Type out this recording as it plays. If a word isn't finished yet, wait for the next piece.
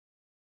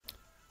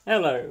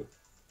Hello,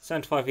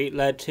 75 Feet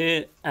Led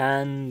here,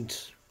 and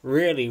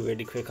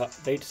really quick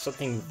update.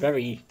 Something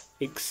very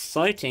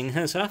exciting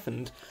has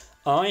happened.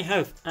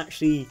 I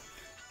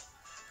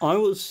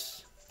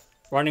was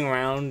running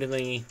around in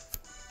the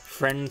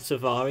friend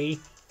safari,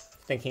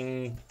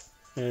 thinking,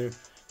 I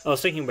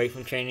was taking a break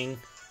from training,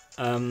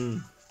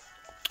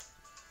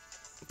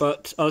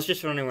 but I was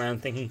just running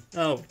around thinking,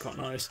 oh, quite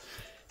nice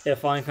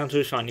if I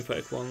encounter a shiny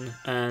Pokemon,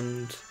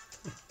 and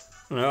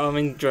I'm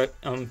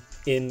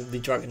in the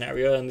dragon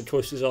area, and the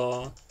choices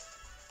are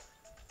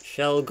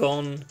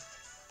Shelgon,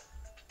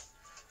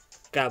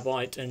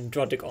 Gabite, and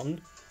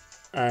Druddigon.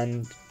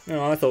 And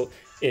I thought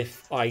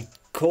if I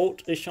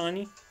caught a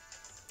shiny,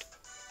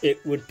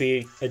 it would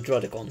be a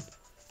Druddigon.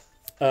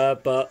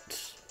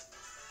 But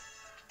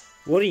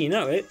what do you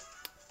know it?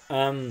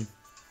 When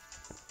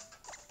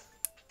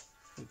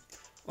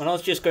I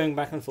was just going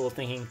back and forth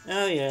thinking,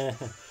 oh yeah,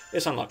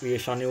 it's unlikely a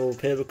shiny will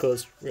appear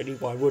because really,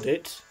 why would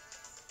it?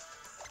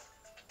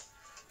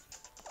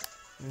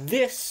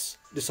 This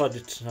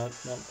decided to turn up.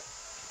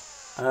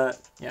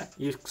 Yeah,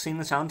 you've seen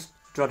the sound,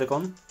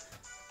 Druddigon.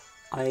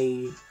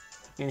 You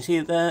can see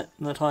it there,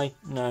 that I,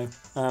 no,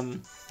 there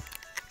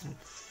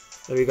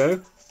we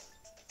go.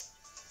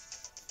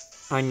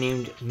 I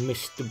named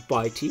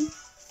Mr.Bitey.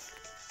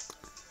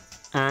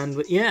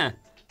 And, yeah,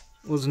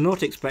 was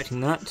not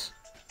expecting that.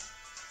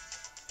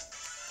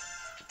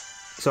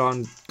 So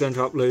I'm going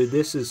to upload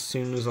this as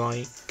soon as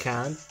I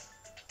can,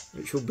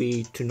 which will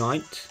be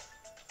tonight.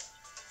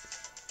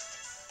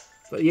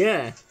 But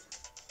yeah,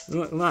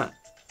 look at that.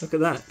 Look at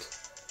that.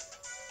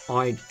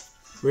 I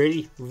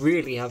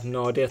really have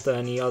no idea if there are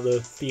any other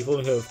people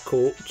who have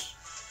caught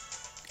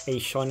a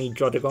shiny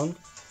Druddigon.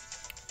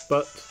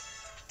 But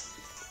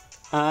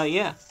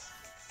yeah,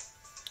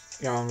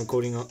 I'm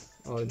recording.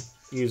 I'll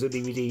use a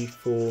DVD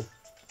for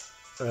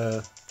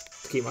to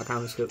keep my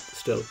camera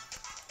still.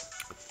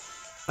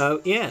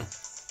 Yeah,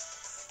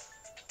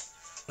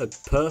 a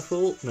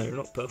purple. No,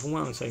 not purple.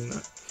 Why am I saying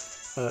that?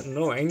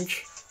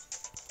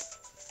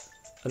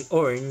 An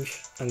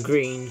orange and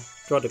green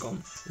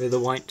Druddigon with a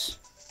white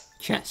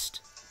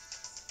chest.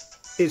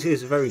 It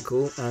is very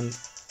cool, and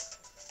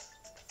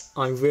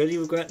I really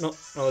regret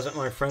I was at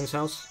my friend's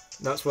house.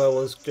 That's where I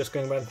was just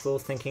going back and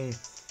forth thinking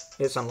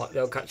it's unlikely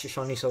I'll catch a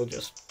shiny, so I'll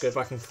just go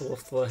back and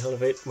forth for the hell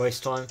of it,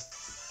 waste time.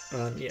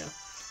 And yeah,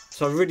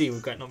 so I really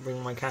regret not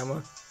bringing my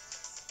camera.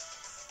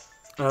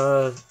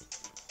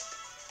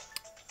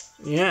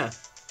 Yeah,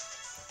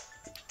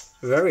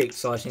 very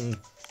exciting.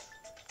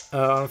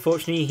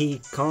 Unfortunately,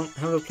 he can't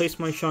have a place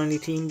in my shiny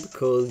team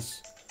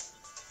because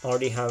I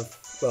already have,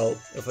 well,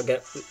 if I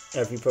get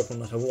every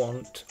Pokemon that I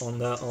want on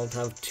there, I'll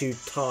have 2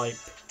 type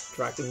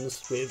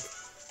dragons with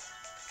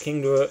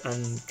Kingdra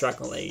and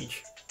Dragon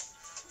Age.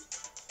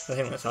 I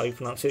think that's how you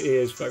pronounce it. It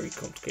is very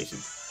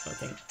complicated, I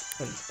think,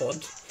 and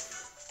odd.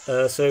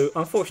 So,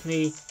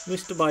 unfortunately,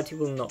 Mr.Bitey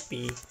will not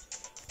be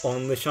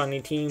on the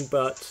shiny team,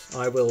 but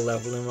I will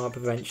level him up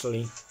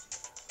eventually,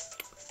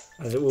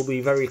 as it will be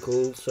very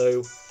cool.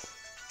 So,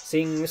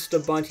 seeing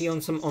Mr.Bitey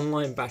on some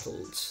online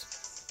battles.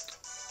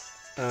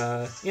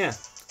 Yeah,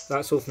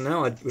 that's all for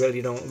now. I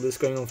really don't want this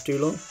going on for too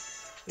long.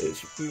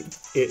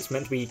 It's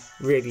meant to be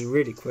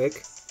really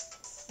quick.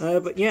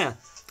 But yeah.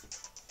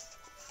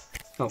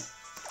 Oh,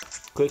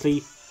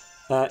 quickly.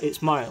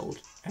 It's mild,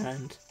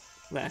 and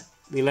there.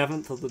 The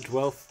 11th of the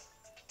 12th.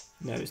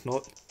 No, it's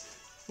not.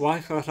 Why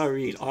can't I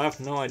read? I have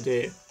no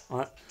idea.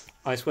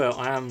 I swear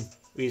I am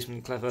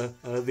reasonably clever.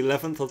 The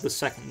 11th of the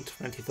 2nd,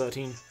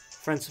 2013.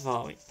 Friend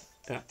Safari.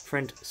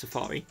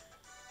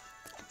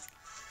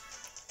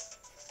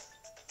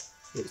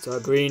 It's a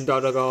green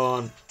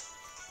Druddigon.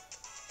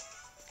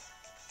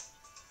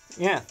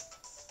 Yeah.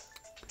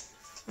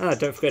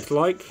 Don't forget to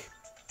like,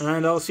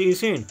 and I'll see you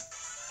soon.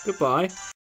 Goodbye.